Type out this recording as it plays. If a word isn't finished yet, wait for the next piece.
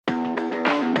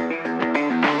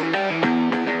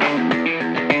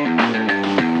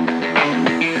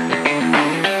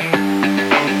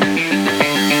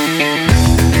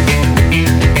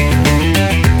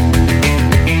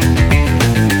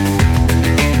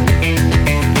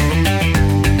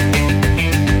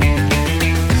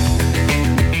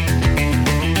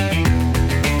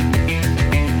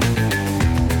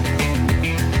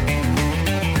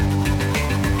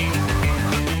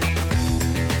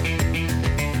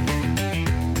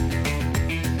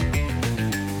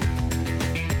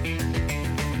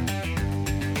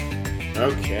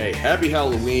Okay, happy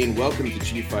Halloween. Welcome to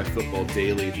G5 Football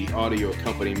Daily, the audio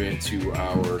accompaniment to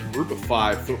our Group of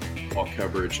 5 football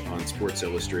coverage on Sports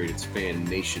Illustrated's Fan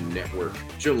Nation Network.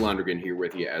 Joe Londergan here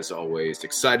with you as always.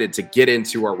 Excited to get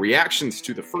into our reactions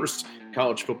to the first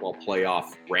college football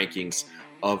playoff rankings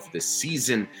of the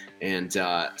season and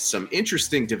some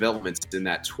interesting developments in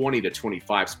that 20 to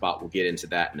 25 spot. We'll get into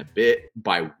that in a bit.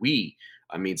 By we,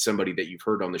 I mean somebody that you've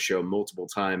heard on the show multiple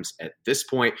times at this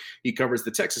point. He covers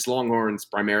the Texas Longhorns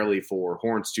primarily for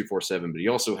Horns 247, but he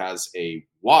also has a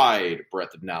wide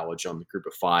breadth of knowledge on the Group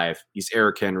of 5. He's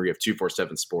Eric Henry of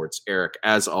 247 Sports. Eric,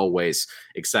 as always,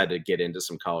 excited to get into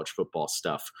some college football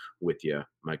stuff with you,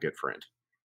 my good friend.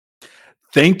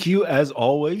 Thank you, as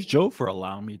always, Joe, for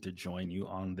allowing me to join you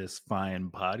on this fine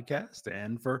podcast.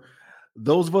 And for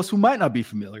those of us who might not be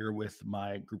familiar with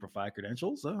my Group of 5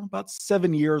 credentials, about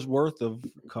 7 years worth of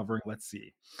covering,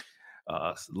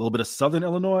 a little bit of Southern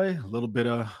Illinois, a little bit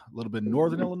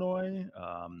Northern Illinois,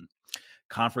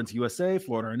 Conference USA,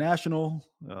 Florida International,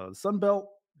 Sun Belt.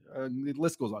 The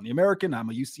list goes on. The American, I'm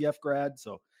a UCF grad,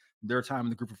 so their time in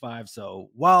the Group of 5. So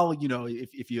while,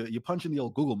 if you punch in the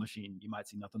old Google machine, you might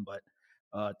see nothing but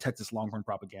Texas Longhorn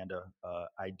propaganda.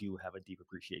 I do have a deep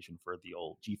appreciation for the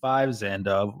old G5s and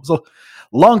was a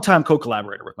longtime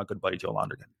co-collaborator with my good buddy Joe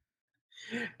Londergan.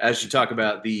 As you talk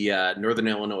about the Northern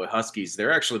Illinois Huskies,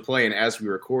 they're actually playing as we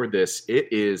record this.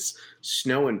 It is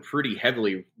snowing pretty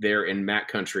heavily there in Mac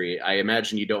Country. I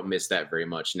imagine you don't miss that very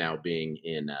much now being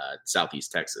in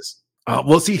Southeast Texas.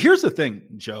 Well, see, here's the thing,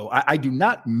 Joe. I do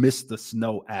not miss the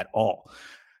snow at all.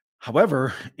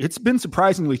 However, it's been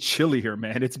surprisingly chilly here,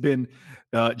 man. It's been,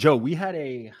 Joe, we had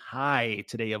a high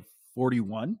today of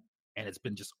 41, and it's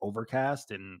been just overcast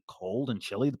and cold and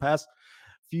chilly the past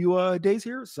few days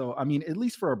here. So, I mean, at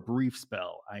least for a brief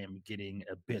spell, I am getting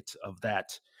a bit of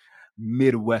that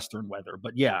Midwestern weather.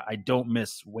 But yeah, I don't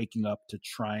miss waking up to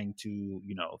trying to,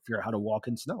 figure out how to walk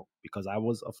in snow because I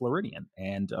was a Floridian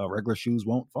and regular shoes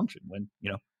won't function when,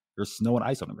 there's snow and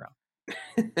ice on the ground.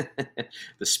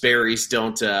 The Sperry's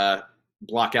don't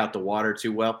block out the water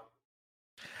too well.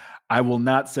 I will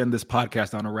not send this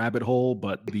podcast on a rabbit hole,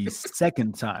 but the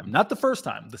second time, not the first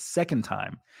time, the second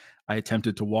time I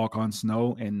attempted to walk on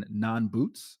snow in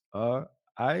non-boots,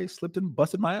 I slipped and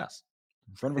busted my ass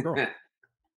in front of a girl.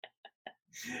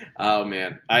 Oh,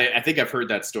 man. I think I've heard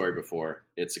that story before.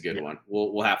 It's a good one.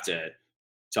 We'll have to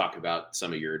talk about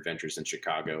some of your adventures in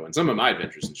Chicago and some of my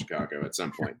adventures in Chicago at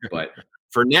some point. But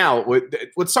for now,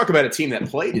 let's talk about a team that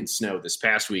played in snow this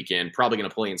past weekend, probably going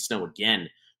to play in snow again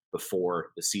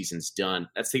before the season's done.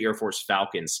 That's the Air Force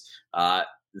Falcons.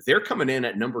 They're coming in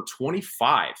at number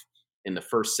 25 in the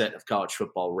first set of college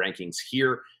football rankings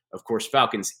here. Of course,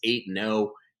 Falcons 8-0.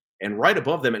 And right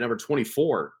above them at number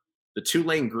 24, the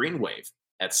Tulane Green Wave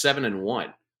at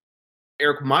 7-1.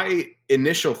 Eric, my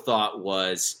initial thought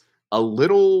was a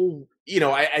little,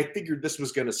 I figured this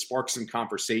was going to spark some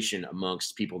conversation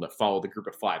amongst people that follow the Group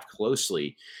of 5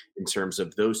 closely in terms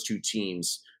of those two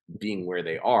teams being where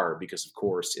they are, because of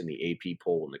course in the AP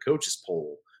poll and the coaches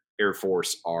poll, Air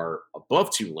Force are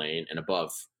above Tulane and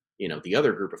above, the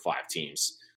other Group of 5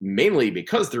 teams, mainly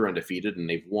because they're undefeated and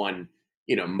they've won,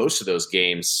 most of those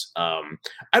games. I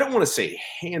don't want to say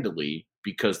handily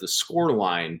because the score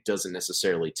line doesn't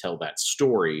necessarily tell that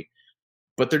story,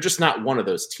 but they're just not one of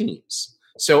those teams.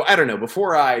 So I don't know.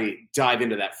 Before I dive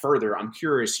into that further, I'm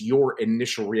curious your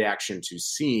initial reaction to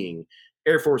seeing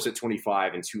Air Force at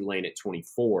 25 and Tulane at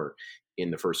 24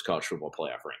 in the first college football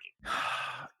playoff ranking.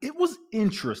 It was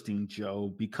interesting,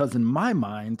 Joe, because in my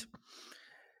mind,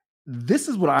 this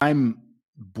is what I'm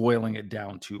boiling it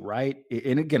down to, right?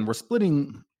 And again, we're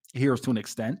splitting hairs to an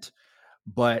extent,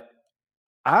 but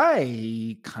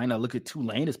I kind of look at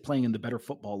Tulane as playing in the better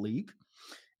football league.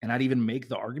 And I'd even make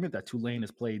the argument that Tulane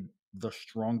has played the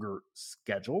stronger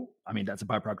schedule. I mean, that's a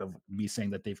byproduct of me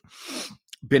saying that they've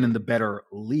been in the better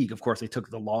league. Of course, they took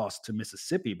the loss to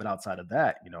Mississippi, but outside of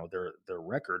that, their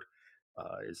record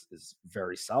is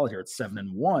very solid here. It's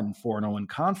 7-1, 4-0 in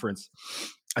conference.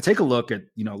 I take a look at,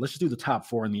 let's just do the top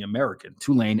 4 in the American: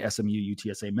 Tulane, SMU,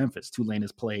 UTSA, Memphis. Tulane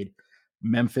has played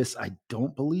Memphis. I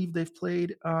don't believe they've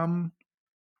played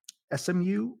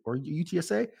SMU or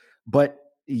UTSA, but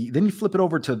then you flip it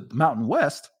over to Mountain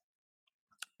West.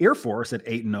 Air Force at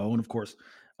 8-0, and of course,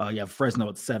 you have Fresno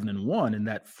at 7-1, and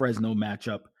that Fresno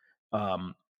matchup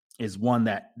is one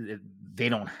that they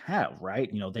don't have, right?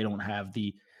 They don't have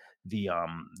they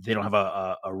don't have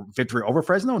a victory over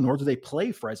Fresno, nor do they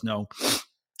play Fresno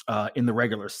in the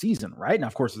regular season, right? Now,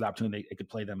 of course, there's an opportunity they could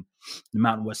play them in the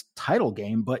Mountain West title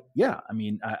game, but yeah, I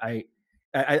mean,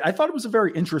 I thought it was a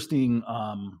very interesting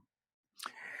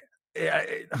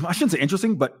I shouldn't say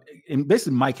interesting, but in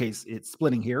basically my case, it's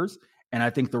splitting hairs. And I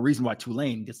think the reason why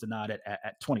Tulane gets the nod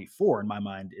at 24 in my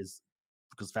mind is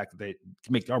because of the fact that they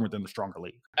can make the argument they're in the stronger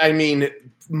league. I mean,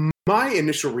 my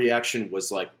initial reaction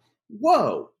was like,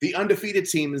 whoa, the undefeated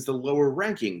team is the lower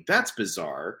ranking. That's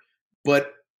bizarre.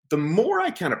 But the more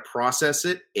I kind of process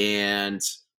it, and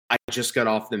I just got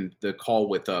off the call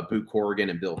with Boo Corrigan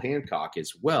and Bill Hancock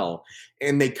as well,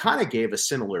 and they kind of gave a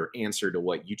similar answer to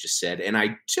what you just said. And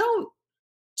I don't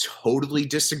totally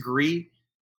disagree,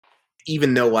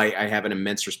 even though I have an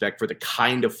immense respect for the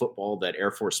kind of football that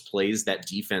Air Force plays. That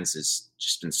defense has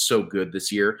just been so good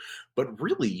this year. But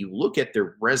really, you look at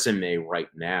their resume right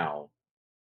now,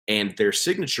 and their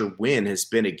signature win has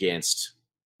been against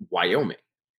Wyoming.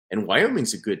 And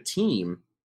Wyoming's a good team,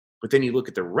 but then you look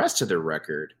at the rest of their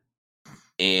record,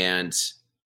 and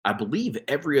I believe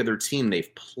every other team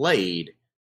they've played,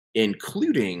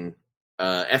 including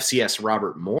FCS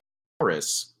Robert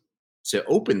Morris, to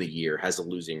open the year, has a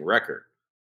losing record.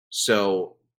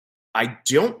 So I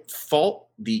don't fault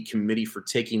the committee for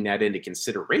taking that into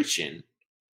consideration.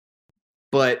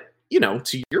 But,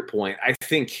 to your point, I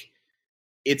think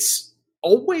it's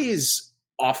always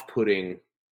off-putting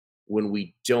when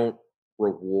we don't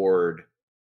reward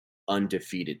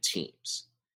undefeated teams.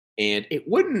 And it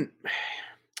wouldn't,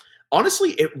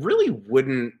 honestly, it really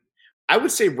wouldn't. I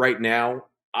would say right now,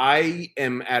 I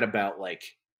am at about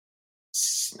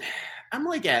I'm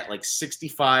at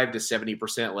 65 to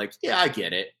 70%, yeah, I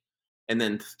get it. And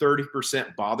then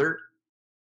 30% bothered.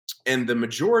 And the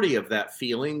majority of that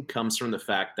feeling comes from the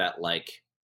fact that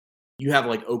you have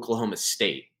Oklahoma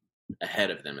State ahead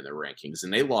of them in the rankings,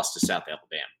 and they lost to South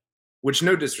Alabama, which,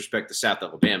 no disrespect to South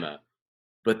Alabama,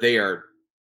 but they are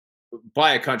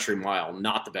by a country mile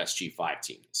not the best G5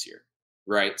 team this year,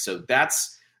 right? So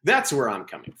that's where I'm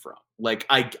coming from.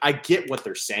 I get what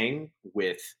they're saying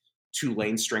with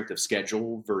Tulane's strength of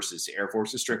schedule versus Air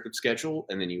Force's strength of schedule,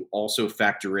 and then you also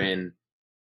factor in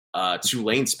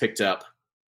Tulane's picked up,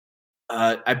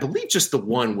 I believe, just the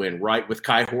one win, right, with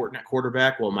Kai Horton at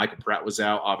quarterback while Michael Pratt was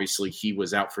out. Obviously, he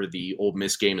was out for the Ole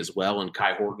Miss game as well, and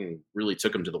Kai Horton really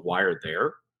took him to the wire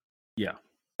there. Yeah.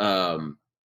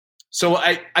 So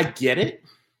I get it,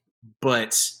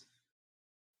 but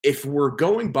if we're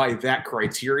going by that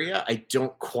criteria, I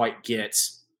don't quite get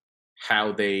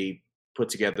how they put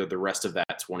together the rest of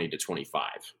that 20 to 25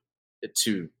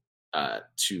 to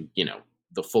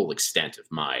the full extent of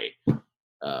my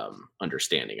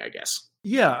understanding, I guess.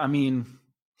 Yeah, I mean,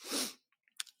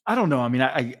 I don't know. I mean,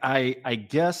 I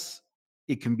guess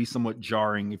it can be somewhat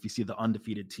jarring if you see the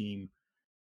undefeated team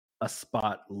a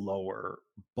spot lower,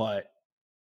 but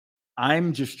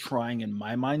I'm just trying in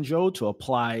my mind, Joe, to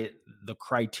apply the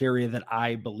criteria that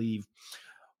I believe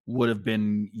would have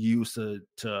been used to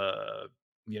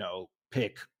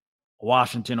pick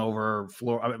Washington over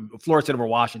Florida State over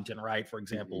Washington, right? For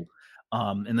example,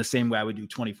 in the same way I would do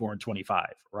 24 and 25,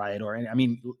 right? Or, I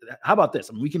mean, how about this?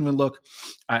 I mean, we can even look.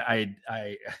 I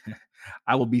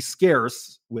will be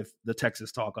scarce with the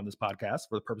Texas talk on this podcast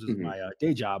for the purposes of my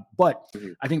day job, but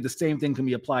I think the same thing can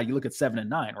be applied. You look at 7 and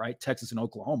 9, right? Texas and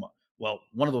Oklahoma. Well,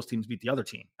 one of those teams beat the other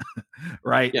team,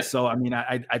 right? Yeah. So, I mean,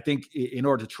 I think in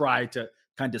order to try to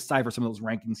kind of decipher some of those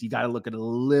rankings, you got to look at a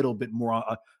little bit more.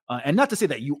 And not to say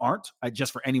that you aren't,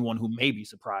 just for anyone who may be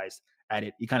surprised at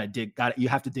it, you kind of you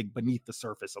have to dig beneath the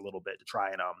surface a little bit to try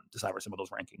and decipher some of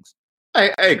those rankings.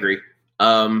 I agree.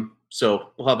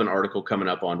 So we'll have an article coming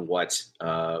up on what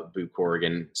Boo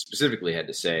Corrigan specifically had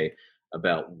to say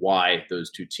about why those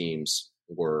two teams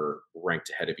were ranked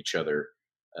ahead of each other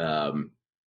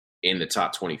in the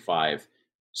top 25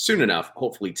 soon enough,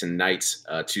 hopefully tonight,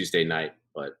 Tuesday night,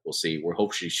 but we'll see. We're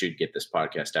hopefully should get this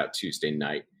podcast out Tuesday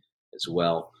night as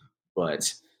well.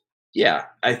 But yeah,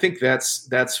 I think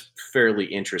that's fairly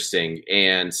interesting.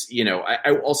 And,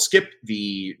 I'll skip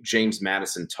the James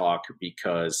Madison talk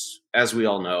because, as we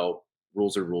all know,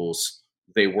 rules are rules.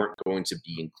 They weren't going to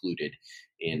be included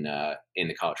in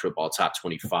the college football top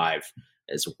 25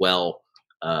 as well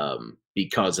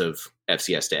because of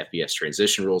FCS to FBS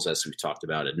transition rules, as we've talked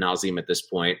about ad nauseum at this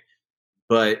point.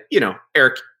 But,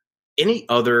 Eric, any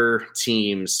other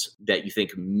teams that you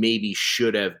think maybe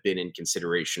should have been in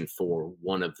consideration for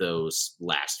one of those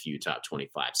last few top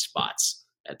 25 spots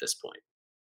at this point?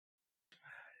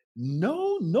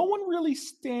 No one really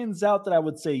stands out that I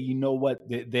would say,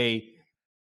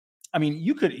 I mean,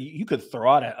 you could throw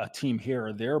out a team here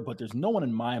or there, but there's no one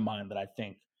in my mind that I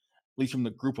think, at least from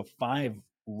the group of 5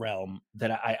 realm,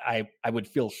 that I would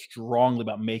feel strongly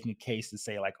about making a case to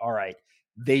say, all right,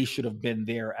 they should have been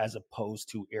there as opposed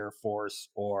to Air Force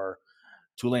or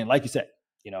Tulane. Like you said,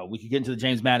 We could get into the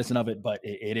James Madison of it, but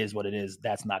it is what it is.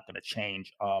 That's not going to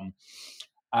change.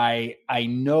 I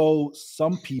know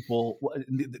some people.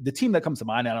 The team that comes to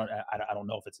mind, I don't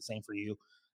know if it's the same for you.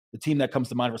 The team that comes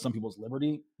to mind for some people is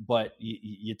Liberty, but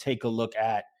you take a look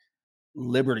at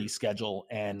Liberty's schedule,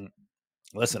 and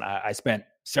listen, I spent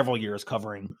several years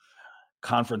covering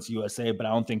Conference USA, but I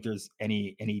don't think there's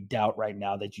any doubt right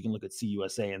now that you can look at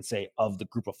CUSA and say of the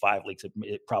group of 5 leagues,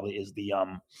 it probably is the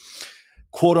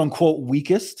quote unquote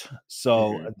weakest.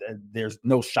 So there's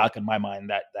no shock in my mind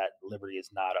that Liberty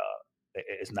is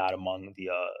not among the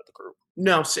group.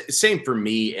 No, same for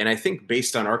me. And I think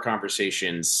based on our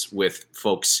conversations with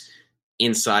folks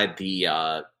inside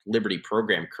the Liberty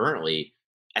program currently,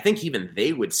 I think even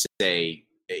they would say,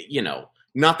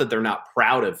 not that they're not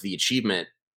proud of the achievement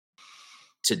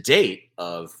to date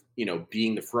of,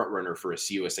 being the front runner for a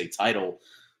CUSA title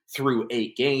through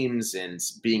 8 games and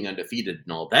being undefeated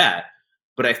and all that.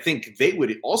 But I think they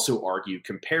would also argue,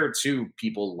 compared to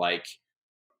people like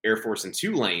Air Force and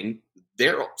Tulane,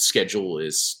 their schedule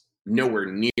is nowhere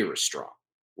near as strong,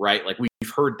 right? Like we've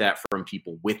heard that from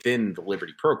people within the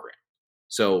Liberty program.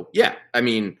 So yeah, I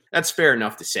mean, that's fair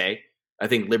enough to say. I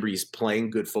think Liberty's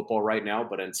playing good football right now,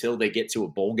 but until they get to a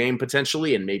bowl game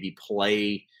potentially and maybe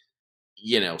play,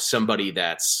 somebody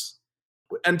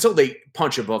until they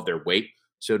punch above their weight,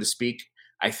 so to speak,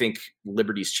 I think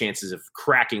Liberty's chances of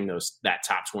cracking that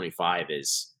top 25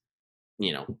 is,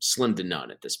 slim to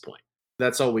none at this point.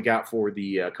 That's all we got for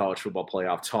the college football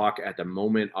playoff talk at the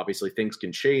moment. Obviously, things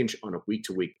can change on a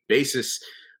week-to-week basis.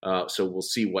 So we'll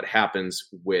see what happens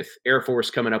with Air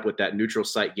Force coming up with that neutral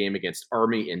site game against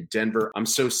Army in Denver. I'm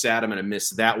so sad I'm going to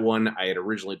miss that one. I had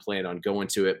originally planned on going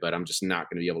to it, but I'm just not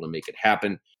going to be able to make it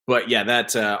happen. But yeah,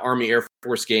 that Army Air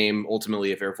Force game,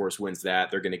 ultimately, if Air Force wins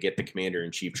that, they're going to get the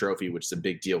Commander-in-Chief trophy, which is a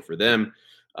big deal for them.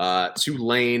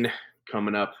 Tulane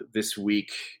coming up this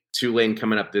week.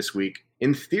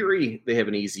 In theory, they have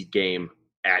an easy game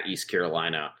at East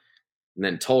Carolina. And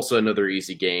then Tulsa, another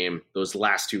easy game. Those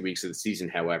last 2 weeks of the season,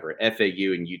 however,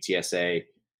 FAU and UTSA,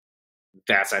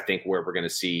 that's, I think, where we're going to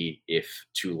see if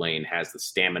Tulane has the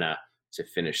stamina to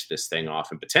finish this thing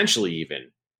off and potentially even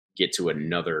get to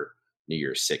another New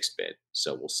Year's Six bid.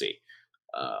 So we'll see.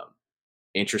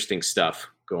 Interesting stuff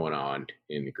going on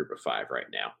in the group of 5 right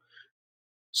now.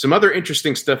 Some other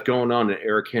interesting stuff going on in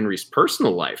Eric Henry's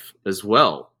personal life as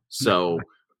well. So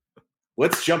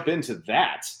let's jump into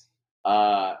that.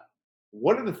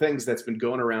 One of the things that's been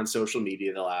going around social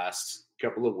media the last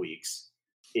couple of weeks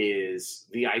is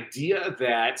the idea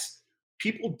that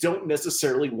people don't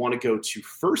necessarily want to go to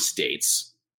first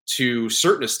dates to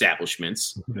certain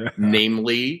establishments,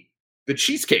 namely the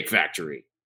Cheesecake Factory.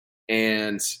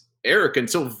 And Eric,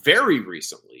 until very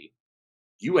recently,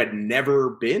 you had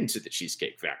never been to the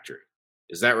Cheesecake Factory.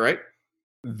 Is that right?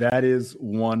 That is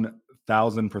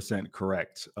 1,000%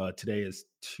 correct. Today is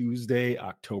Tuesday,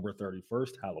 October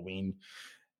 31st, Halloween.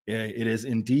 It is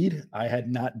indeed. I had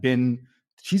not been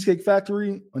to Cheesecake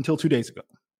Factory until 2 days ago.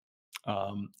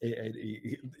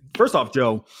 First off,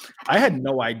 Joe, I had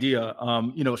no idea.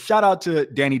 Shout out to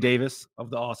Danny Davis of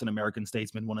the Austin American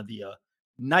Statesman, one of the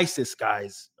nicest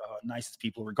guys, nicest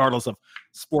people, regardless of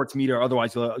sports media or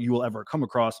otherwise you will ever come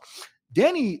across.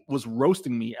 Danny was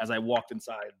roasting me as I walked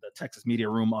inside the Texas media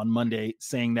room on Monday,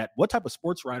 saying that what type of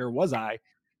sports writer was I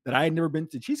that I had never been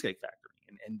to Cheesecake Factory.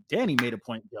 And Danny made a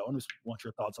point, Joe, and I just want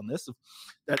your thoughts on this,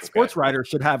 that sports writers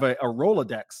should have a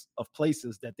Rolodex of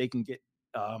places that they can get,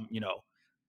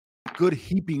 good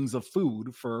heapings of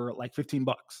food for like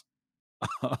 $15.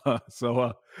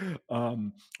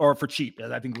 Or for cheap,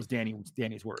 I think was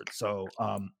Danny's word. So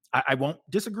I won't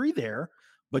disagree there,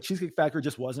 but Cheesecake Factory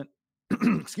just wasn't,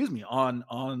 excuse me, on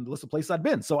the list of places I'd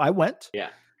been. So I went,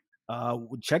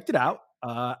 checked it out.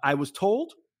 I was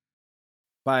told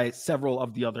by several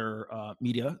of the other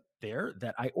media there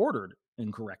that I ordered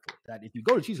incorrectly, that if you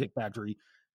go to Cheesecake Factory, you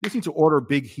just need to order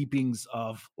big heapings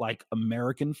of like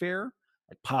American fare,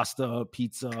 like pasta,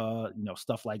 pizza,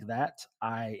 stuff like that.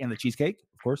 And the cheesecake,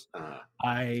 of course.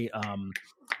 I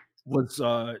was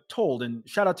told, and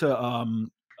shout out to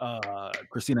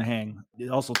Christina Hang,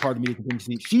 also part of the media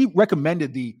contingency. She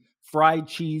recommended the fried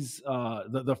cheese,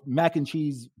 the mac and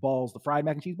cheese balls, the fried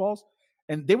mac and cheese balls,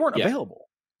 and they weren't available.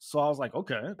 So I was like,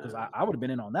 okay, because I would have been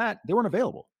in on that. They weren't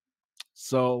available.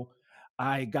 So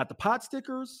I got the pot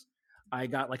stickers. I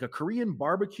got like a Korean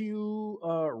barbecue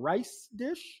rice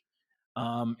dish.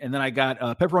 And then I got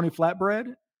pepperoni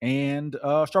flatbread and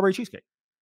strawberry cheesecake.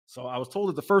 So I was told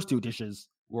that the first 2 dishes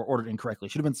were ordered incorrectly.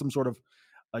 Should have been some sort of,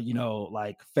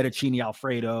 like fettuccine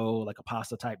Alfredo, like a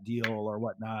pasta type deal or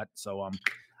whatnot. So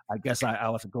I guess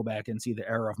I'll have to go back and see the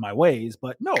error of my ways.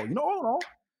 But no, all in all,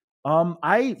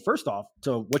 I first off,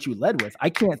 to what you led with, I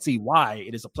can't see why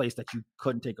it is a place that you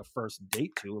couldn't take a first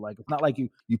date to. Like, it's not like you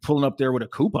pulling up there with a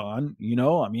coupon, you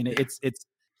know. I mean, it's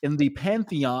in the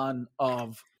pantheon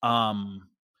of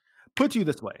put you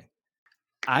this way.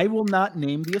 I will not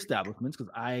name the establishments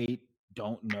because I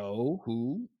don't know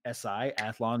who SI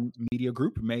Athlon Media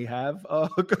Group may have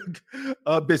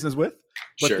a business with,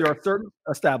 but there Sure. are certain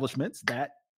establishments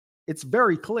that it's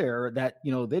very clear that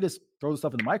they just throw the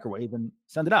stuff in the microwave and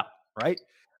send it out, right?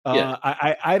 Yeah.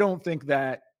 I don't think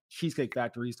that Cheesecake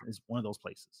Factory is one of those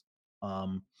places.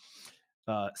 Um,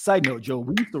 Side note, Joe,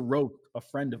 we used to roast a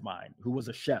friend of mine who was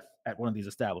a chef at one of these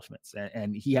establishments,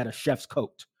 and he had a chef's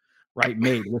coat, right,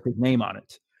 made with his name on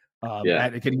it. Yeah.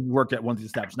 He worked at one of these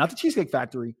establishments, not the Cheesecake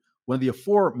Factory, one of the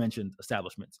aforementioned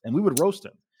establishments, and we would roast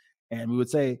him, and we would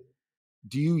say,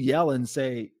 "Do you yell and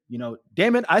say,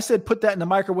 damn it, I said put that in the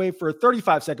microwave for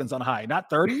 35 seconds on high, not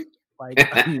 30?" Like,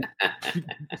 I mean,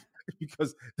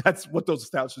 because that's what those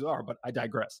establishments are. But I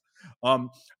digress.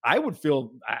 I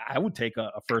would take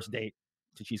a first date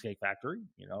to Cheesecake Factory,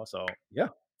 So yeah,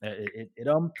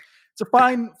 it's a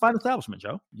fine establishment.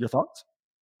 Joe, your thoughts?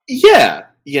 Yeah.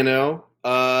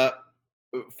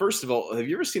 First of all, have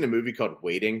you ever seen a movie called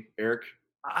Waiting, Eric?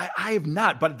 I have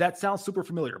not, but that sounds super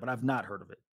familiar. But I've not heard of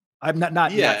it. I've not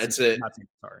Yeah, seen it. Not seen it.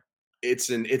 Sorry. It's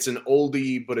an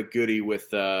oldie but a goodie with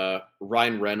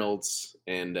Ryan Reynolds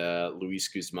and Luis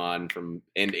Guzman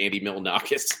and Andy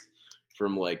Milonakis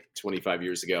from like 25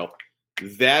 years ago.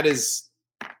 That is,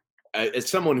 as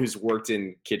someone who's worked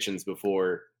in kitchens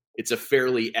before, it's a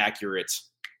fairly accurate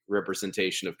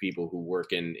representation of people who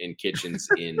work in kitchens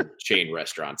in chain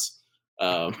restaurants.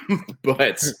 Um,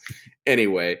 but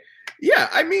anyway, yeah,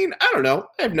 I mean, I don't know.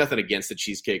 I have nothing against the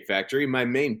Cheesecake Factory. My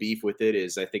main beef with it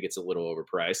is I think it's a little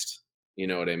overpriced. You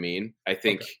know what I mean? I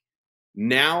think Okay.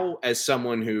 now, as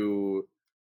someone who,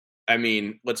 I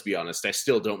mean, let's be honest, I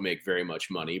still don't make very much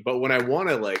money, but when I want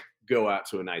to like go out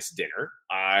to a nice dinner,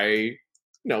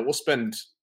 we'll spend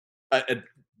a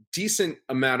decent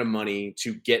amount of money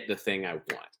to get the thing I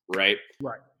want, right?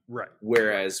 Right.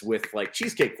 Whereas with like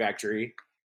Cheesecake Factory,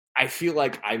 I feel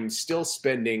like I'm still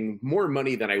spending more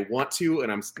money than I want to,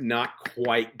 and I'm not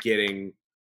quite getting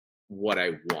what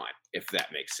I want, if that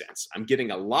makes sense. I'm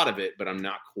getting a lot of it, but I'm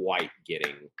not quite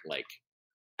getting like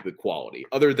the quality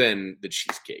other than the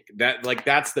cheesecake.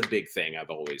 That's the big thing I've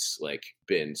always like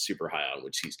been super high on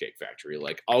with Cheesecake Factory.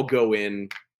 Like I'll go in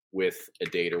with a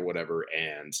date or whatever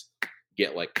and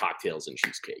get like cocktails and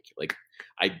cheesecake. Like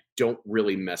I don't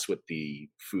really mess with the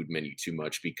food menu too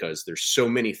much because there's so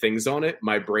many things on it.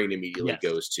 My brain immediately Yes.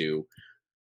 goes to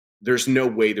there's no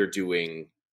way they're doing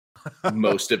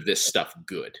most of this stuff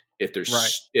good if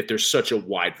Right. there's such a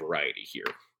wide variety here.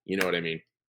 You know what I mean?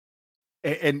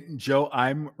 And Joe,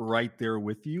 I'm right there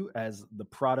with you as the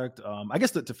product. I guess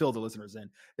to fill the listeners in,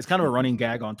 it's kind of a running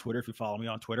gag on Twitter. If you follow me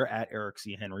on Twitter at Eric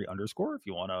C. Henry _ if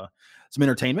you want some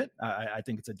entertainment, I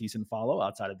think it's a decent follow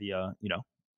outside of the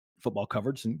football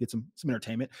coverage and get some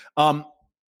entertainment.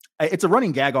 It's a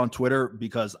running gag on Twitter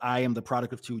because I am the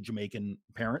product of two Jamaican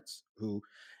parents who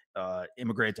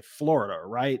immigrated to Florida,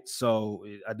 right? So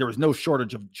there was no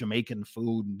shortage of Jamaican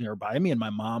food nearby. Me and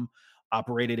my mom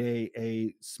operated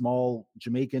a small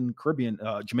Jamaican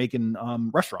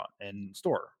restaurant and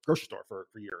grocery store for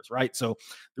years, right? So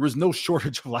there was no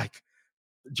shortage of like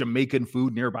Jamaican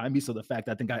food nearby me. So the fact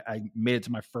I think I made it to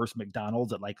my first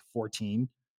McDonald's at like 14,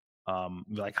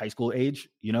 like high school age,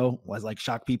 was like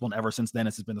shocked people. And ever since then,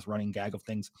 it's been this running gag of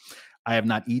things I have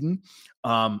not eaten.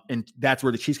 And that's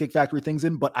where the Cheesecake Factory thing's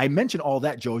in. But I mentioned all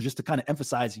that, Joe, just to kind of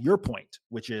emphasize your point,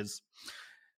 which is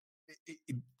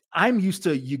I'm used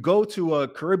to, you go to a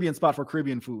Caribbean spot for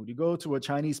Caribbean food, you go to a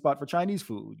Chinese spot for Chinese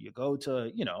food, you go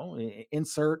to,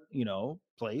 insert,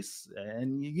 place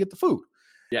and you get the food.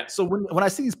 Yeah. So when I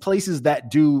see these places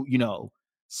that do,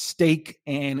 steak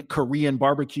and Korean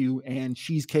barbecue and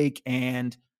cheesecake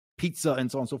and pizza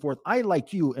and so on and so forth, I,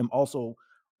 like you, am also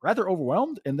rather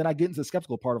overwhelmed. And then I get into the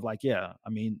skeptical part of like, yeah, I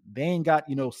mean, they ain't got,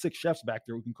 6 chefs back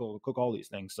there who can cook all these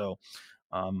things. So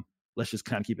let's just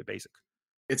kind of keep it basic.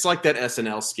 It's like that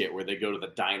SNL skit where they go to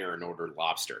the diner and order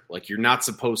lobster. Like you're not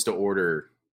supposed to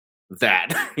order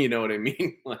that. You know what I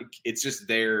mean? Like it's just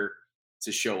there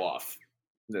to show off.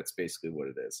 That's basically what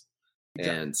it is.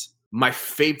 Exactly. And my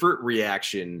favorite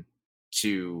reaction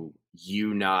to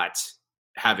you not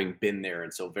having been there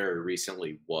until very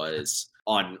recently was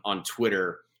on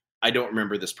Twitter. I don't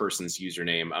remember this person's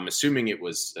username. I'm assuming it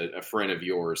was a friend of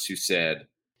yours who said,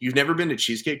 "You've never been to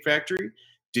Cheesecake Factory?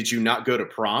 Did you not go to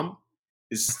prom?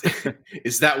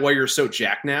 Is that why you're so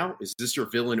jacked now? Is this your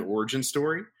villain origin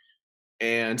story?"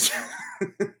 And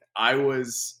I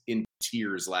was in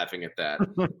tears laughing at that.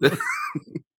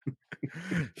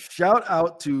 Shout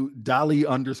out to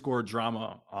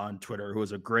Dolly_drama on Twitter, who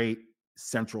is a great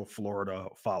Central Florida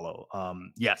follow.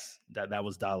 Yes, that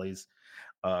was Dolly's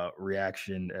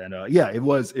reaction, and yeah, it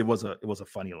was a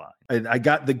funny line. I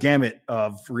got the gamut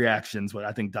of reactions, but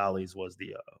I think Dolly's was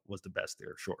the best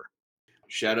there. Sure.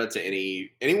 Shout out to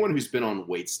anyone who's been on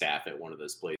wait staff at one of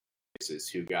those places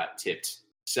who got tipped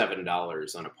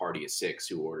 $7 on a party of 6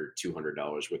 who ordered $200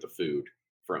 worth of food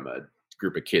from a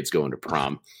group of kids going to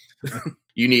prom.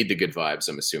 You need the good vibes,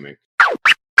 I'm assuming.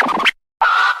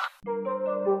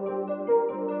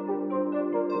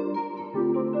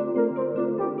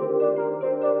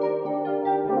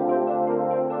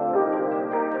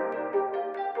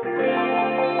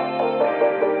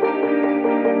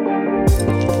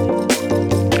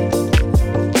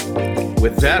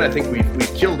 With that, I think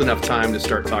we've killed enough time to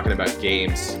start talking about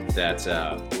games that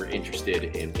we're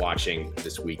interested in watching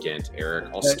this weekend.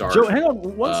 Eric, I'll start. Joe, hang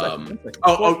on one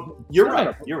second. You're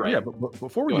right. You're right. Yeah, but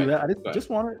before we do that, I just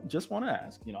want to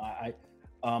ask. You know,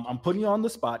 I'm putting you on the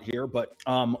spot here, but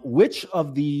which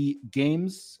of the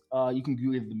games you can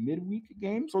do, either the midweek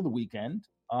games or the weekend?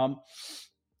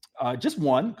 Just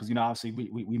one, because obviously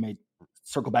we may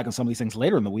circle back on some of these things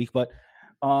later in the week, but.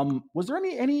 Was there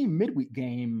any midweek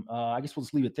game? I guess we'll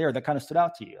just leave it there. That kind of stood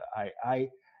out to you.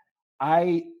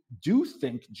 I do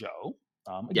think, Joe.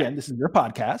 Again, This is your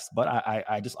podcast, but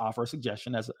I just offer a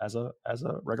suggestion as a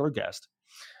regular guest.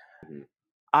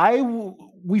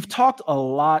 We've talked a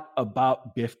lot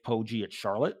about Biff Poggi at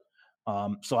Charlotte,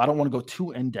 so I don't want to go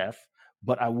too in depth,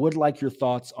 but I would like your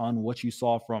thoughts on what you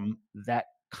saw from that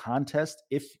contest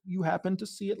if you happen to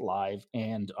see it live,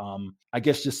 and I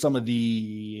guess just some of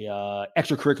the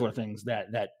extracurricular things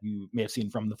that you may have seen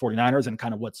from the 49ers and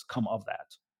kind of what's come of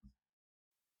that.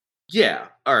 Yeah.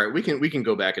 All right. We can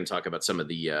go back and talk about some of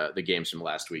the games from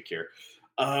last week here.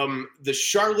 The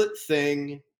Charlotte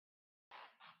thing.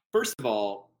 First of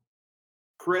all,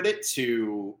 credit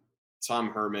to Tom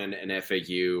Herman and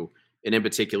FAU, and in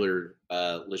particular,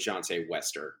 LeJohntay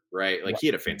Wester, right? Like, he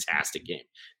had a fantastic game.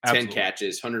 Absolutely. 10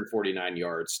 catches, 149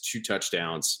 yards, 2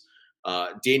 touchdowns.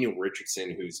 Daniel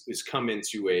Richardson, who's come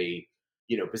into a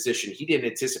position he didn't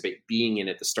anticipate being in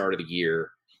at the start of the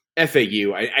year.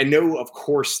 FAU, I know, of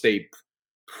course, they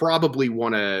probably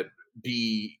want to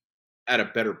be at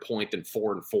a better point than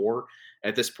 4-4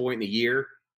 at this point in the year,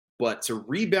 but to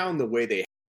rebound the way they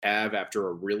have after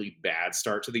a really bad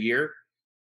start to the year,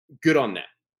 good on them.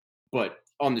 But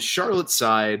on the Charlotte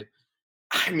side,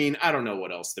 I mean, I don't know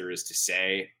what else there is to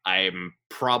say. I'm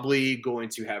probably going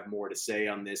to have more to say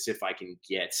on this if I can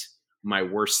get my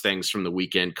worst things from the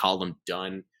weekend column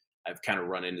done. I've kind of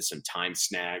run into some time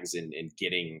snags in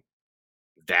getting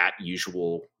that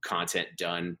usual content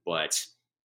done, but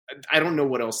I don't know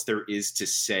what else there is to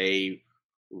say.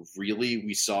 Really,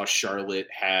 we saw Charlotte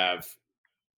have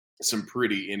some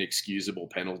pretty inexcusable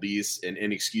penalties, an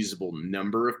inexcusable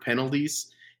number of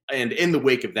penalties. And in the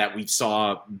wake of that, we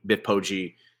saw Biff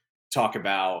Poggi talk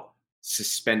about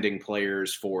suspending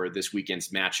players for this weekend's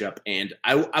matchup. And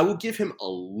I will give him a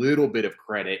little bit of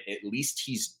credit. At least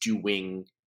he's doing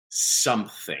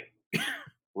something,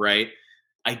 right?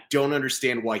 I don't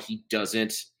understand why he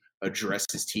doesn't address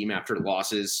his team after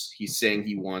losses. He's saying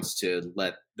he wants to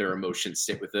let their emotions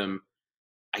sit with him.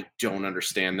 I don't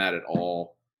understand that at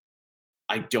all.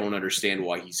 I don't understand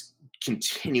why he's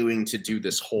continuing to do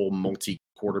this whole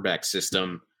multi-quarterback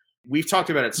system. We've talked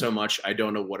about it so much, I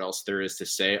don't know what else there is to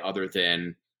say other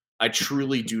than I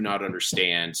truly do not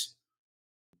understand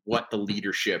what the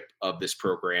leadership of this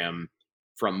program,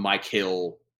 from Mike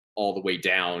Hill all the way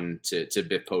down to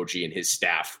Biff Poggi and his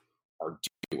staff, are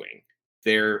doing.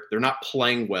 They're not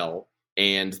playing well,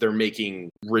 and they're making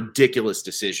ridiculous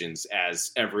decisions,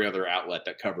 as every other outlet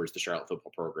that covers the Charlotte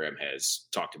football program has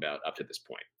talked about up to this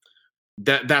point.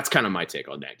 That's kind of my take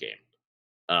on that game.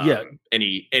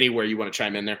 Anywhere you want to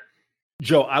chime in there?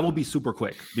 Joe, I will be super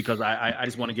quick because I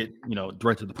just want to get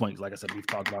direct to the point. Like I said, we've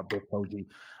talked about Biff Poggi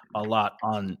a lot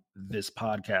on this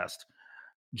podcast.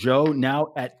 Joe,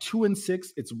 now at 2-6,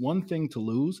 it's one thing to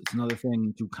lose. It's another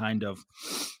thing to kind of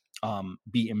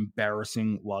be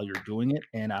embarrassing while you're doing it.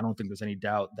 And I don't think there's any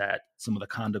doubt that some of the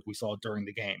conduct we saw during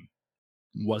the game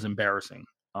was embarrassing.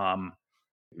 The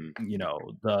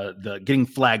getting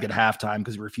flagged at halftime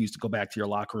because you refused to go back to your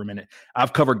locker room. And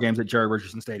I've covered games at Jerry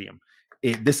Richardson Stadium.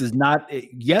 This is not.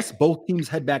 Yes, both teams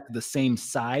head back to the same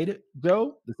side,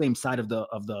 though, the same side of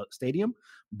the stadium.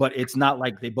 But it's not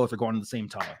like they both are going to the same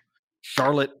tunnel.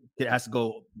 Charlotte, it has to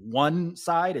go one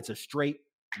side. It's a straight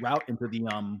route into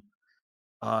the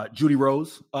Judy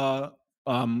Rose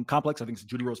complex. I think it's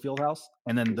Judy Rose Fieldhouse.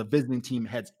 And then the visiting team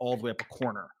heads all the way up a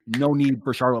corner. No need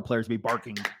for Charlotte players to be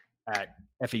barking at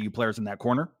FAU players in that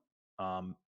corner.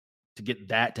 To get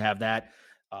that, to have that.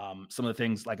 Some of the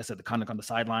things, like I said, the conduct on the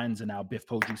sidelines, and now Biff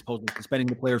Poggi supposedly suspending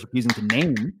the players, refusing to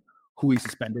name who he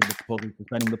suspended, but supposedly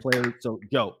suspending the players. So,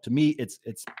 Joe, to me, it's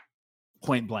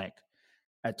point blank.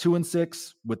 At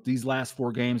 2-6 with these last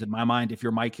 4 games, in my mind, if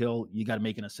you're Mike Hill, you got to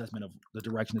make an assessment of the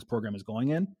direction this program is going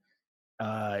in.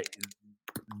 I'm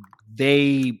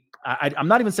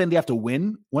not even saying they have to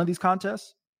win one of these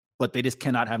contests, but they just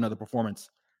cannot have another performance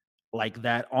like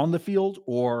that on the field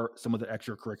or some of the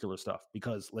extracurricular stuff.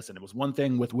 Because listen, it was one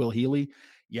thing with Will Healy.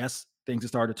 Yes, things have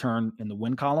started to turn in the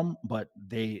win column, but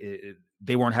they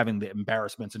weren't having the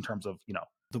embarrassments in terms of,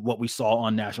 what we saw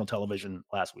on national television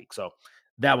last week. So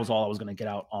that was all I was going to get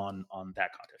out on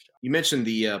that contest. You mentioned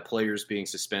the players being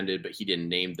suspended, but he didn't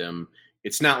name them.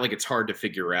 It's not like it's hard to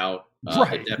figure out.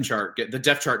 Right. The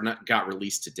depth chart got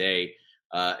released today.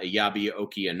 Ayabi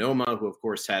Okianoma, who of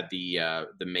course had the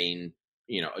main,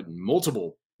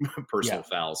 multiple personal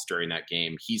fouls during that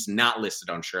game. He's not listed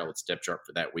on Charlotte's depth chart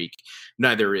for that week.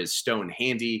 Neither is Stone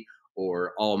Handy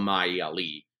or Almai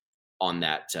Ali on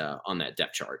that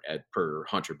depth chart per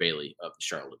Hunter Bailey of the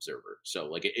Charlotte Observer.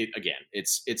 So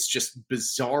it's just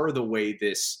bizarre the way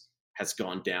this has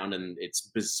gone down, and it's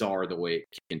bizarre the way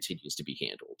it continues to be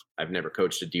handled. I've never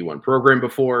coached a D1 program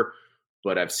before,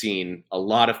 but I've seen a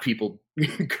lot of people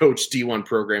coach D1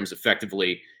 programs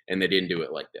effectively, and they didn't do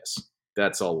it like this.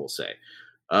 That's all we'll say.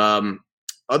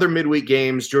 Other midweek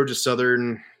games, Georgia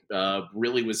Southern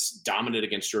really was dominant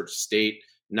against Georgia State.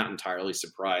 Not entirely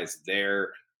surprised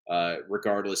there.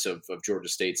 Regardless of Georgia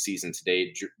State's season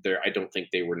today, I don't think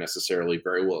they were necessarily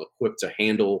very well equipped to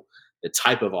handle the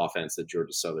type of offense that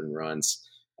Georgia Southern runs.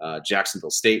 Jacksonville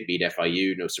State beat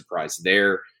FIU, no surprise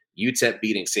there. UTEP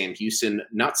beating Sam Houston,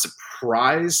 not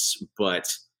surprised,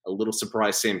 but a little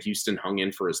surprised Sam Houston hung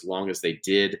in for as long as they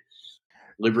did.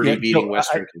 Liberty beating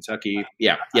Western Kentucky.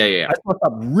 Yeah. I just want to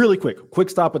stop really quick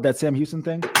stop with that Sam Houston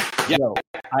thing. Yeah.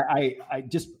 I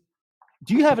just,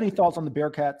 do you have any thoughts on the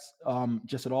Bearcats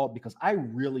just at all? Because I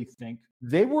really think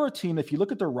they were a team, if you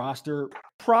look at their roster,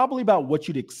 probably about what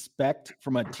you'd expect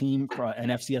from a team, for an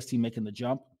FCS team making the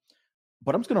jump.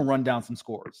 But I'm just going to run down some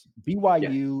scores.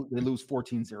 BYU, they lose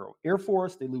 14-0. Air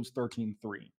Force, they lose 13-3.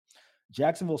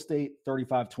 Jacksonville State,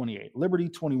 35-28. Liberty,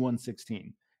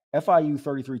 21-16. FIU,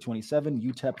 33-27.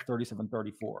 UTEP,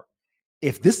 37-34.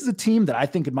 If this is a team that I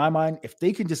think, in my mind, if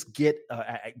they can just get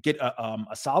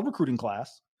a solid recruiting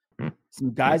class,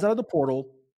 some guys out of the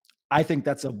portal, I think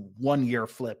that's a 1-year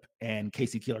flip, and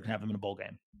Casey Keeler can have them in a bowl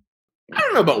game. I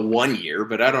don't know about 1 year,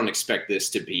 but I don't expect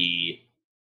this to be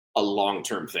a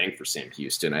long-term thing for Sam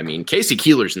Houston. I mean, Casey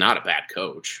Keeler's not a bad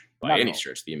coach by any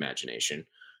stretch of the imagination.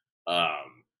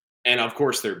 And of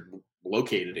course, they're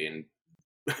located in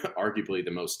arguably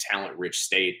the most talent-rich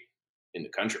state in the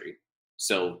country.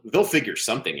 So they'll figure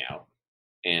something out.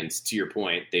 And to your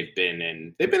point, they've been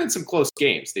in some close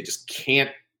games. They just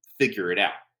can't figure it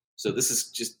out. So this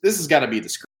has got to be the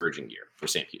discouraging year for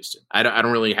Sam Houston. I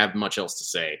don't really have much else to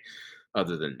say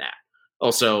other than that.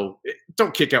 Also,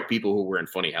 don't kick out people who were in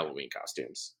funny Halloween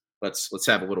costumes. Let's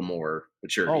have a little more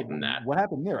maturity than that. What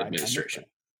happened there? Administration.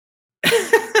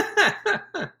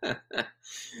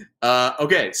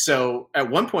 Okay, so at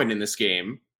one point in this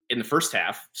game, in the first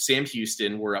half, Sam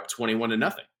Houston were up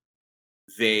 21-0.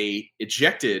 They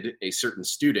ejected a certain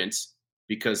student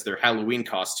because their Halloween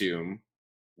costume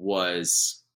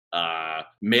was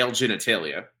male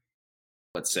genitalia,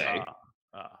 let's say.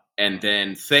 And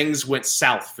then things went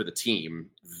south for the team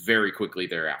very quickly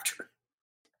thereafter.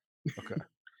 Okay.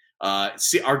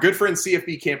 See, our good friend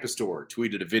CFB Campus Tour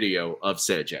tweeted a video of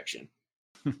said ejection.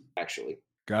 Actually,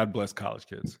 God bless college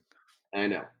kids. I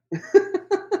know.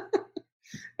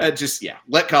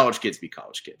 Let college kids be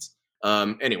college kids.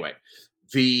 Anyway,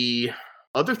 the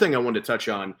other thing I wanted to touch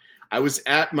on, I was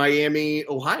at Miami,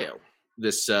 Ohio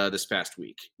this past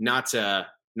week. Not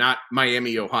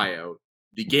Miami, Ohio.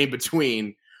 The game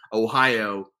between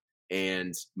Ohio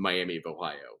and Miami of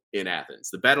Ohio in Athens.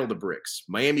 The Battle of the Bricks.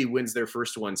 Miami wins their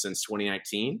first one since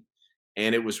 2019,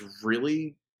 and it was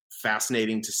really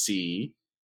fascinating to see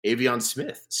Avion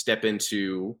Smith step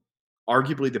into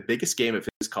arguably the biggest game of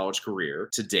his college career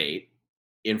to date,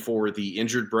 in for the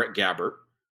injured Brett Gabbert,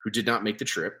 who did not make the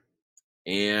trip,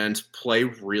 and play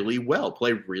really well,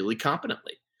 play really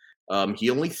competently. He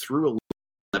only threw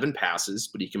 11 passes,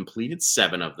 but he completed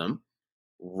 7 of them,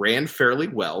 ran fairly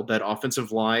well. That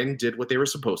offensive line did what they were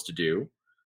supposed to do.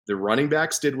 The running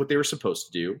backs did what they were supposed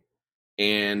to do.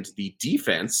 And the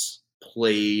defense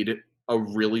played a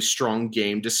really strong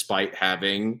game despite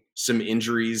having some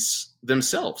injuries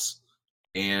themselves.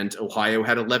 And Ohio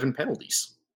had 11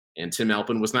 penalties, and Tim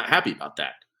Alpin was not happy about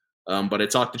that. But I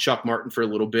talked to Chuck Martin for a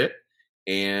little bit,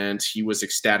 and he was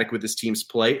ecstatic with his team's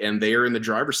play, and they are in the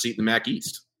driver's seat in the MAC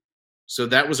East. So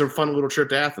that was a fun little trip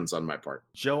to Athens on my part.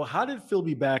 Joe, how did it feel to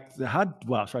be back? How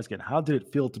did it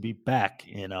feel to be back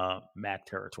in MAC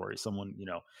territory? Someone,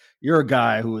 you're a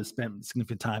guy who has spent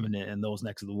significant time in those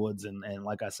necks of the woods, and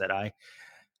like I said, I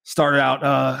started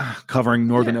out covering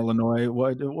Northern Illinois.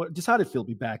 What just how did it feel to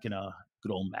be back in a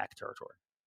good old MAC territory?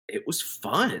 It was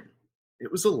fun.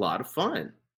 It was a lot of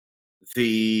fun.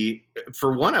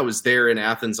 For one, I was there in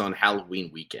Athens on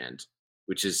Halloween weekend,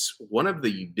 which is one of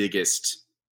the biggest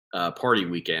party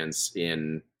weekends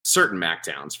in certain MAC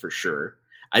towns for sure.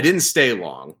 I didn't stay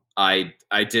long. I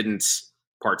didn't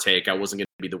partake. I wasn't going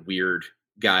to be the weird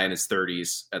guy in his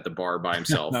 30s at the bar by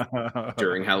himself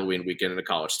during Halloween weekend in a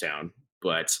college town.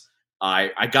 But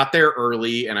I got there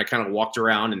early, and I kind of walked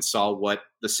around and saw what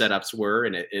the setups were,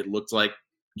 and it looked like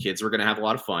kids were going to have a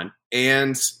lot of fun.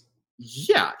 And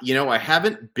yeah, I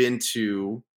haven't been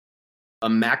to a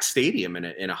MAC stadium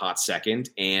in a hot second,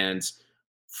 and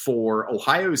for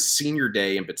Ohio's senior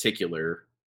day in particular,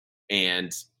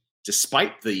 and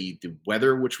despite the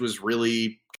weather, which was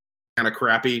really kind of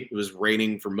crappy, it was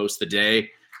raining for most of the day,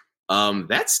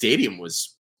 that stadium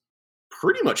was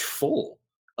pretty much full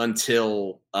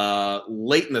until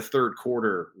late in the third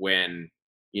quarter when,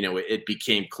 it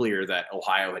became clear that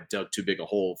Ohio had dug too big a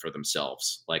hole for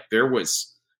themselves. Like there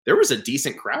was a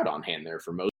decent crowd on hand there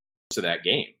for most of that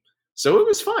game. So it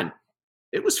was fun.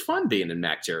 It was fun being in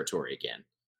MAC territory again.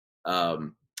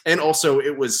 And also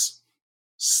it was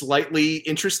slightly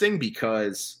interesting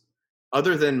because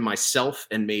other than myself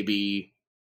and maybe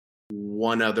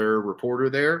one other reporter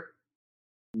there,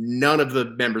 none of the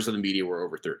members of the media were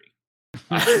over 30.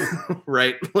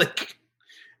 Right? Like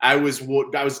I was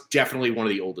definitely one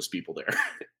of the oldest people there.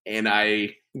 And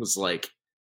I was like,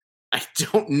 I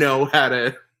don't know how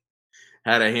to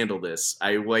handle this.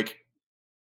 I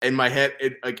in my head,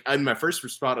 in my first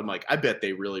response, I'm like, I bet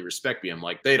they really respect me. I'm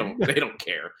like, they don't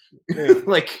care.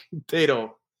 Like they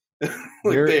don't,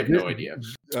 they have no idea.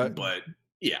 But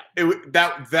yeah,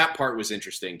 that part was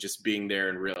interesting. Just being there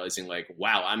and realizing like,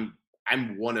 wow,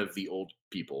 I'm one of the old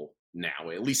people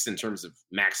now, at least in terms of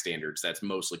MAC standards. That's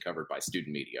mostly covered by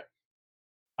student media.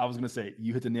 I was going to say,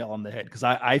 you hit the nail on the head because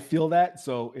I feel that.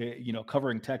 So,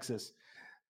 covering Texas,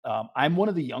 I'm one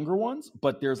of the younger ones,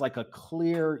 but there's like a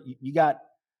clear, you got,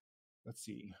 let's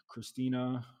see,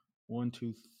 Christina, 1,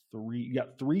 2, 3. You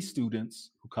got 3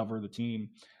 students who cover the team.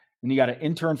 And you got an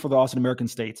intern for the Austin American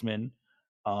Statesman,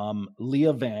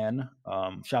 Leah Van.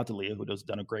 Shout out to Leah, who has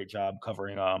done a great job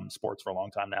covering sports for a long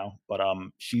time now. But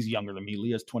she's younger than me.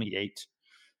 Leah's 28.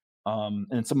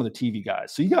 And some of the TV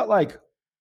guys. So you got like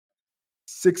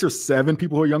 6 or 7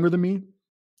 people who are younger than me.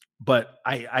 But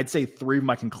I'd say 3 of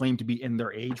them I can claim to be in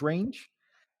their age range.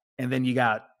 And then you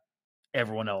got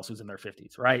everyone else who's in their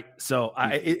 50s, right? So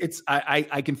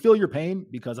I can feel your pain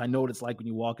because I know what it's like when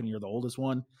you walk in and you're the oldest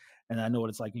one. And I know what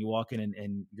it's like when you walk in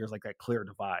and there's like that clear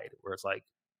divide where it's like,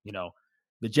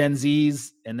 the Gen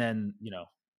Zs and then,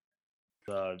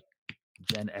 the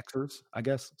Gen Xers, I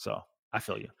guess. So I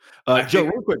feel you. Joe,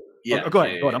 real quick. Yeah. Go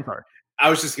ahead. I'm sorry. I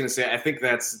was just going to say, I think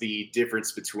that's the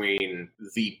difference between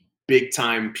the big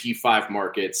time P5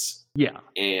 markets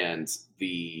and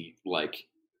the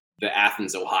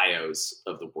Athens, Ohio's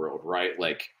of the world, right?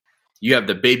 Like you have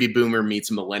the baby boomer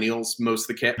meets millennials most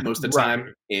of the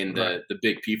time in the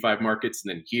big P5 markets.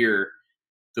 And then here,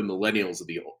 the millennials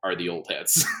are the old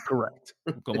heads. Correct.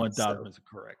 Going down is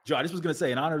correct. Joe, I just was going to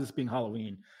say, in honor of this being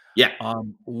Halloween. Yeah.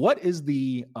 What is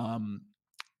the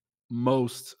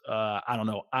most,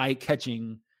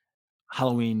 eye-catching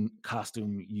Halloween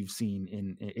costume you've seen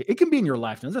in it can be in your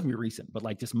life. It doesn't have to be recent, but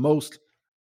like just most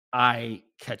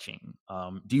eye-catching.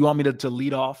 Do you want me to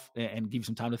lead off and give you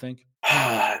some time to think?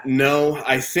 No,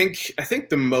 I think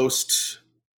the most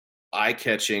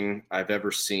eye-catching I've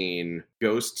ever seen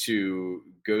goes to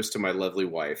my lovely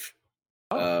wife,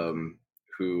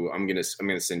 who I'm gonna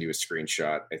send you a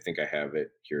screenshot. I think I have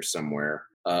it here somewhere.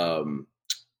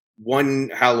 One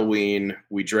Halloween,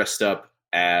 she dressed up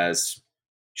as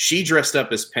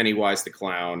Pennywise the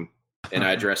Clown, and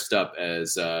I dressed up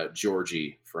as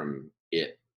Georgie from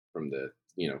It, from the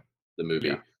movie.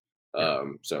 Yeah.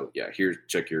 So yeah, here,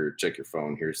 check your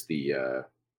phone. Here's the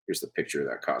picture of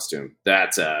that costume.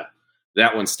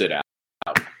 That one stood out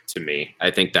to me. I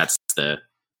think that's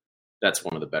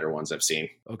one of the better ones I've seen.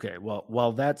 Okay, well,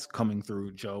 while that's coming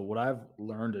through, Joe, what I've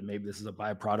learned, and maybe this is a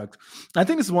byproduct, I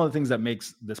think this is one of the things that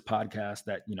makes this podcast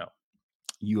that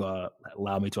you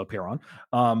allow me to appear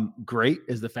on. Great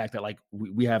is the fact that like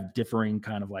we have differing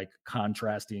kind of like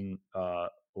contrasting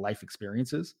life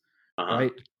experiences, Uh-huh.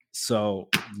 right? So,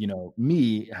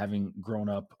 me having grown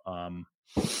up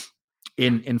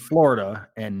in Florida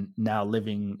and now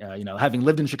living, having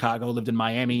lived in Chicago, lived in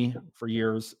Miami for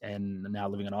years, and now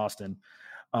living in Austin.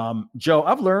 Joe,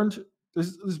 I've learned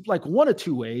there's like one or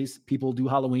two ways people do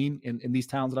Halloween in these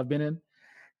towns that I've been in.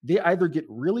 They either get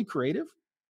really creative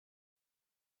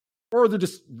or they're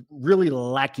just really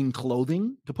lacking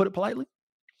clothing, to put it politely.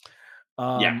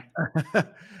 Yeah. Um,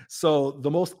 so the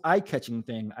most eye-catching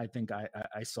thing I think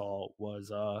I saw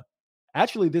was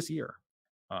actually this year.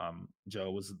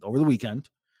 Joe, was over the weekend.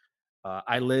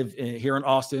 I live here in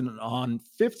Austin on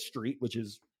Fifth Street, which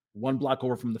is one block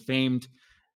over from the famed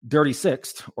Dirty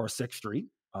Sixth or Sixth Street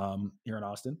here in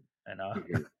Austin. And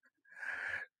Mhm.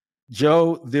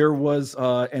 Joe, there was,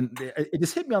 and it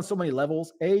just hit me on so many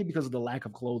levels. A, because of the lack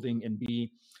of clothing, and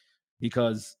B,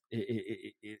 because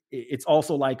it's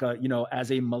also like,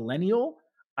 as a millennial,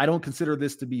 I don't consider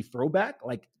this to be throwback.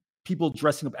 Like people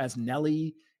dressing up as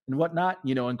Nelly and whatnot,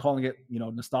 and calling it,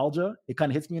 nostalgia. It kind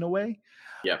of hits me in a way.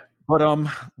 Yeah. But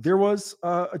there was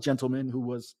a gentleman who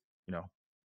was,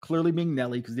 clearly being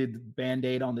Nelly because he had the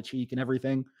Band-Aid on the cheek and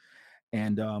everything.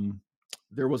 And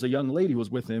there was a young lady who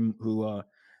was with him who,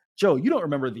 Joe, you don't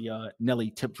remember the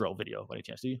Nelly tip drill video by any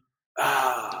chance, do you?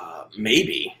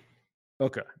 Maybe.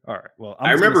 Okay. All right. Well,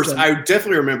 I remember. I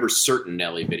definitely remember certain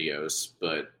Nelly videos,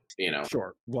 but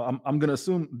Sure. Well, I'm going to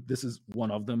assume this is one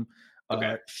of them.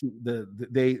 Okay.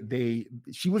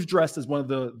 She was dressed as one of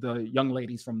the young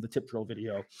ladies from the tip drill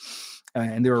video,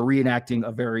 and they were reenacting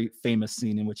a very famous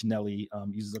scene in which Nelly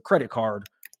uses a credit card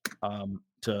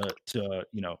to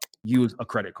use a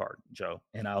credit card, Joe.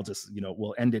 And I'll just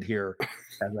we'll end it here,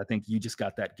 as I think you just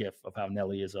got that gif of how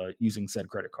Nelly is using said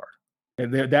credit card,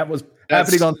 and that was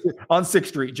happening on 6th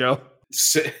Street, Joe.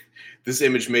 This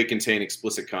image may contain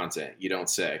explicit content. You don't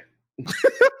say.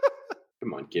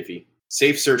 Come on, Giphy.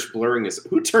 Safe search blurring is.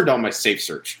 Who turned on my safe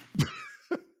search?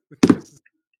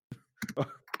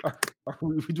 Are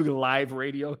we doing live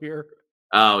radio here?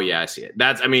 Oh yeah, I see it.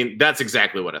 That's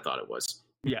exactly what I thought it was.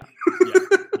 Yeah.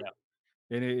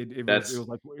 And it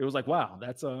was like, wow,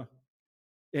 that's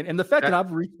and the fact that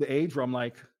I've reached the age where I'm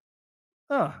like,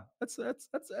 that's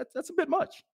a bit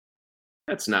much.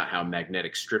 That's not how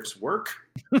magnetic strips work.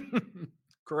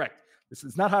 Correct. This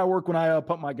is not how I work when I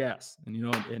pump my gas and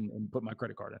and put my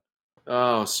credit card in.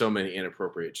 Oh, so many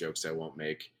inappropriate jokes I won't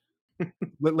make.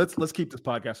 Let's keep this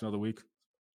podcast another week.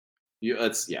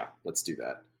 Let's do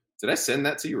that. Did I send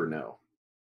that to you or no?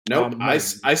 Nope. I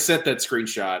sent that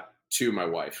screenshot to my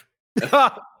wife.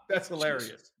 That's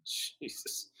hilarious.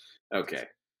 Jesus. Okay.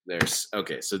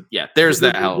 So yeah, there's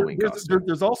that Halloween costume.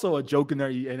 There's also a joke in there,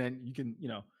 and then you can,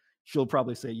 she'll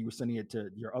probably say you were sending it to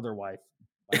your other wife.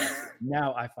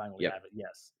 Now I finally have it.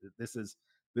 Yes, this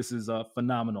is a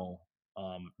phenomenal,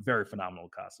 very phenomenal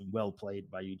costume. Well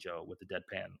played by you, Joe, with the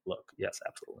deadpan look. Yes,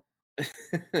 absolutely.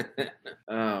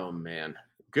 Oh man,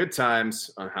 good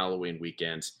times on Halloween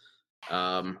weekend.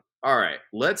 All right,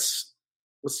 let's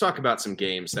talk about some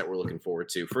games that we're looking forward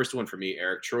to. First one for me,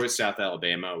 Eric. Troy, South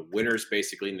Alabama. Winners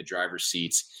basically in the driver's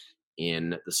seats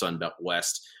in the Sun Belt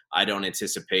West. I don't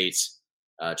anticipate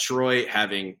Troy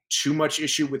having too much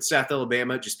issue with South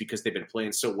Alabama just because they've been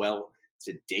playing so well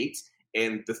to date.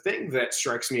 And the thing that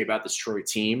strikes me about this Troy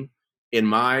team, in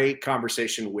my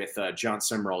conversation with John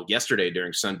Summerall yesterday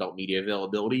during Sun Belt media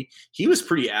availability, he was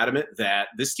pretty adamant that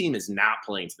this team is not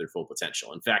playing to their full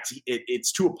potential. In fact,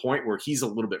 it's to a point where he's a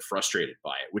little bit frustrated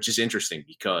by it, which is interesting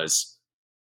because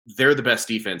they're the best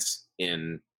defense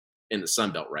in the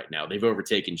Sun Belt right now. They've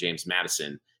overtaken James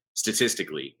Madison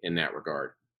statistically in that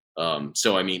regard.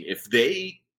 So, I mean, if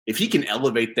he can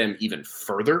elevate them even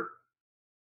further,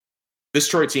 this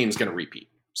Troy team is going to repeat.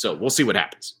 So we'll see what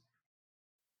happens.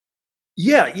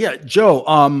 Yeah, Joe.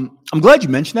 I'm glad you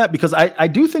mentioned that because I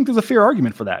do think there's a fair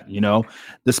argument for that.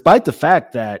 Despite the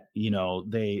fact that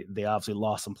they obviously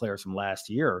lost some players from last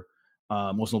year,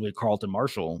 most notably Carlton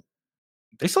Marshall.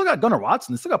 They still got Gunnar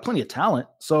Watson. They still got plenty of talent.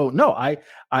 So no, I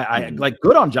like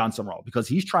good on John Summerall because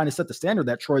he's trying to set the standard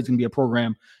that Troy's going to be a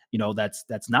program,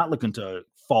 that's not looking to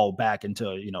fall back into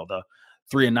the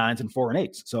 3-9s and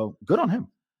 4-8s. So good on him.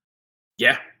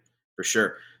 Yeah, for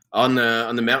sure. On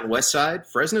the Mountain West side,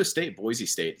 Fresno State, Boise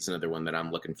State is another one that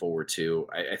I'm looking forward to.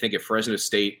 I think if Fresno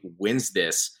State wins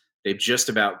this, they've just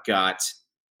about got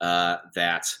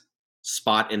that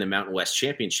spot in the Mountain West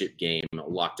championship game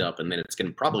locked up, and then it's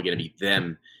probably going to be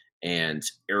them and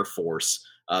Air Force.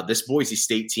 This Boise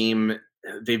State team,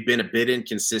 they've been a bit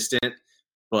inconsistent,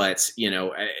 but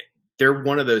they're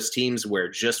one of those teams where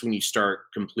just when you start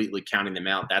completely counting them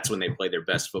out, that's when they play their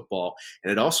best football.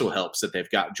 And it also helps that they've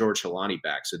got George Halani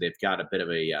back. So they've got a bit of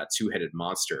a two-headed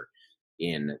monster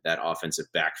in that offensive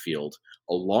backfield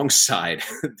alongside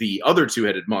the other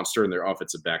two-headed monster in their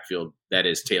offensive backfield, that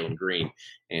is Taylor Green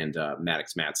and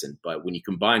Maddox Madsen. But when you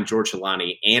combine George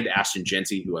Halani and Ashton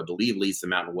Jeanty, who I believe leads the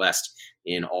Mountain West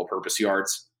in all-purpose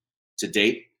yards to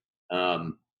date,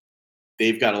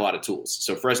 they've got a lot of tools.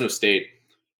 So Fresno State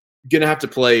going to have to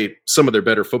play some of their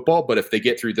better football, but if they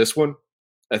get through this one,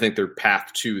 I think their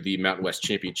path to the Mountain West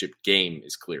Championship game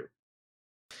is clear.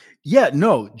 Yeah,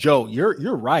 no, Joe,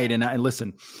 you're right. And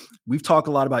listen, we've talked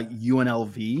a lot about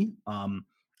UNLV.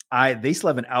 They still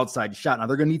have an outside shot. Now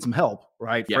they're going to need some help,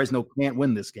 right? Yep. Fresno can't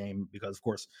win this game because, of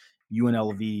course,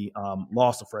 UNLV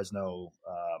lost to Fresno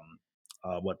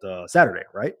Saturday,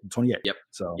 right? 28th. Yep.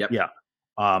 So yeah.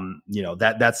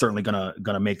 That's certainly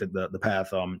gonna make the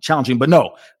path challenging. But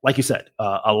no, like you said,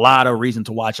 a lot of reason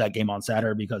to watch that game on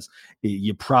Saturday because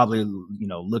you're probably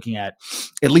looking at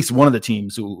least one of the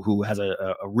teams who has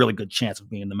a really good chance of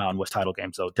being in the Mountain West title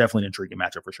game. So definitely an intriguing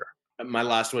matchup for sure. My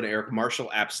last one, Eric, Marshall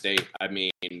App State. I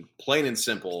mean, plain and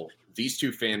simple, these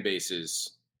two fan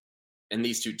bases and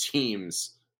these two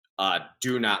teams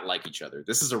do not like each other.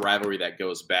 This is a rivalry that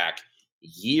goes back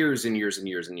years and years and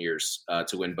years and years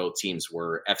to when both teams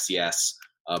were FCS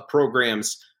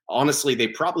programs. Honestly, they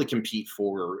probably compete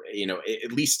for,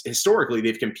 at least historically,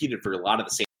 they've competed for a lot of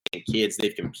the same kids.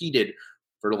 They've competed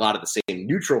for a lot of the same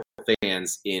neutral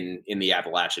fans in the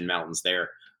Appalachian Mountains there.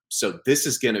 So this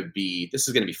is going to be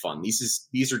fun.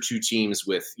 These are two teams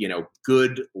with,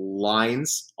 good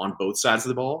lines on both sides of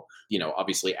the ball.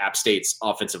 Obviously App State's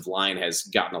offensive line has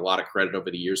gotten a lot of credit over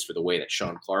the years for the way that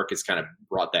Sean Clark has kind of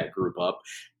brought that group up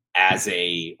as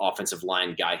a offensive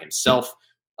line guy himself.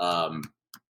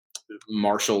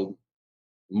 Marshall,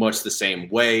 much the same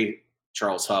way.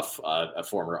 Charles Huff, a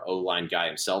former O-line guy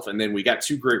himself. And then we got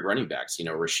two great running backs,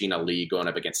 Rasheen Ali going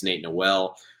up against Nate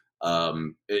Noel.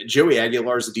 Joey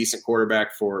Aguilar is a decent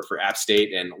quarterback for App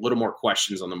State, and a little more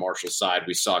questions on the Marshall side.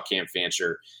 We saw Cam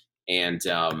Fancher and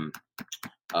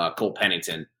Cole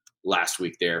Pennington last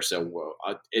week there. So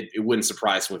it wouldn't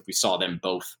surprise me if we saw them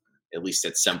both at least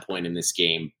at some point in this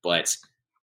game, but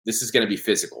this is going to be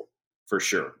physical for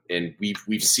sure. And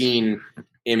we've seen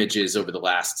images over the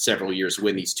last several years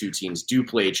when these two teams do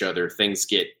play each other, things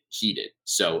get heated.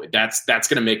 So that's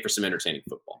going to make for some entertaining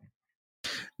football.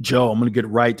 Joe, I'm going to get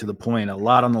right to the point. A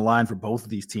lot on the line for both of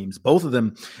these teams. Both of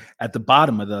them at the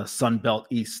bottom of the Sun Belt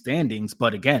East standings.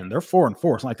 But again, they're 4-4. It's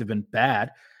not like they've been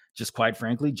bad. Just quite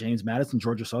frankly, James Madison,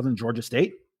 Georgia Southern, Georgia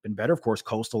State, been better. Of course,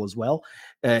 Coastal as well.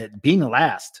 Being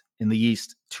last in the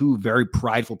East, two very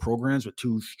prideful programs with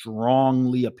two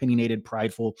strongly opinionated,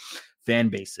 prideful fan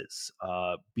bases.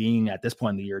 Being at this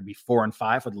point in the year, it'd be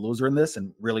 4-5 for the loser in this,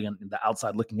 and really on the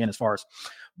outside looking in as far as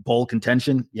bowl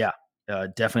contention. Yeah.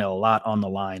 Definitely a lot on the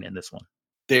line in this one.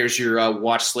 There's your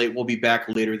watch slate. We'll be back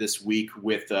later this week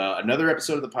with another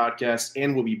episode of the podcast,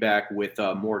 and we'll be back with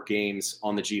more games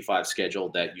on the G5 schedule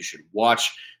that you should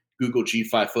watch. Google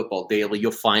G5 Football Daily.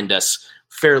 You'll find us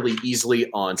fairly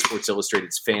easily on Sports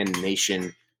Illustrated's Fan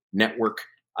Nation Network.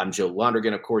 I'm Joe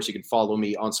Londergan. Of course, you can follow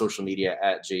me on social media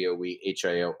at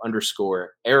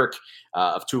JOEHIO_Eric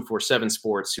of 247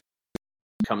 Sports,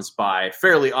 comes by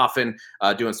fairly often,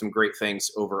 doing some great things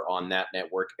over on that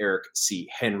network. Eric C.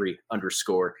 Henry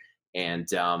 _.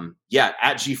 And at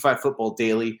G5 Football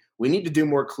Daily, we need to do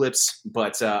more clips,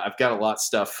 but I've got a lot of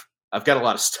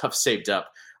stuff saved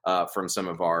up from some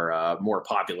of our more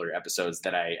popular episodes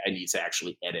that I need to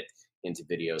actually edit into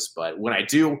videos. But when I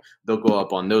do, they'll go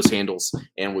up on those handles,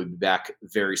 and we'll be back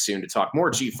very soon to talk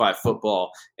more G5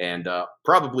 football and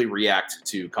probably react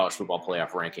to college football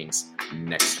playoff rankings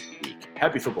next week.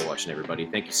 Happy football watching, everybody.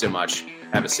 Thank you so much.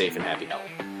 Have a safe and happy health.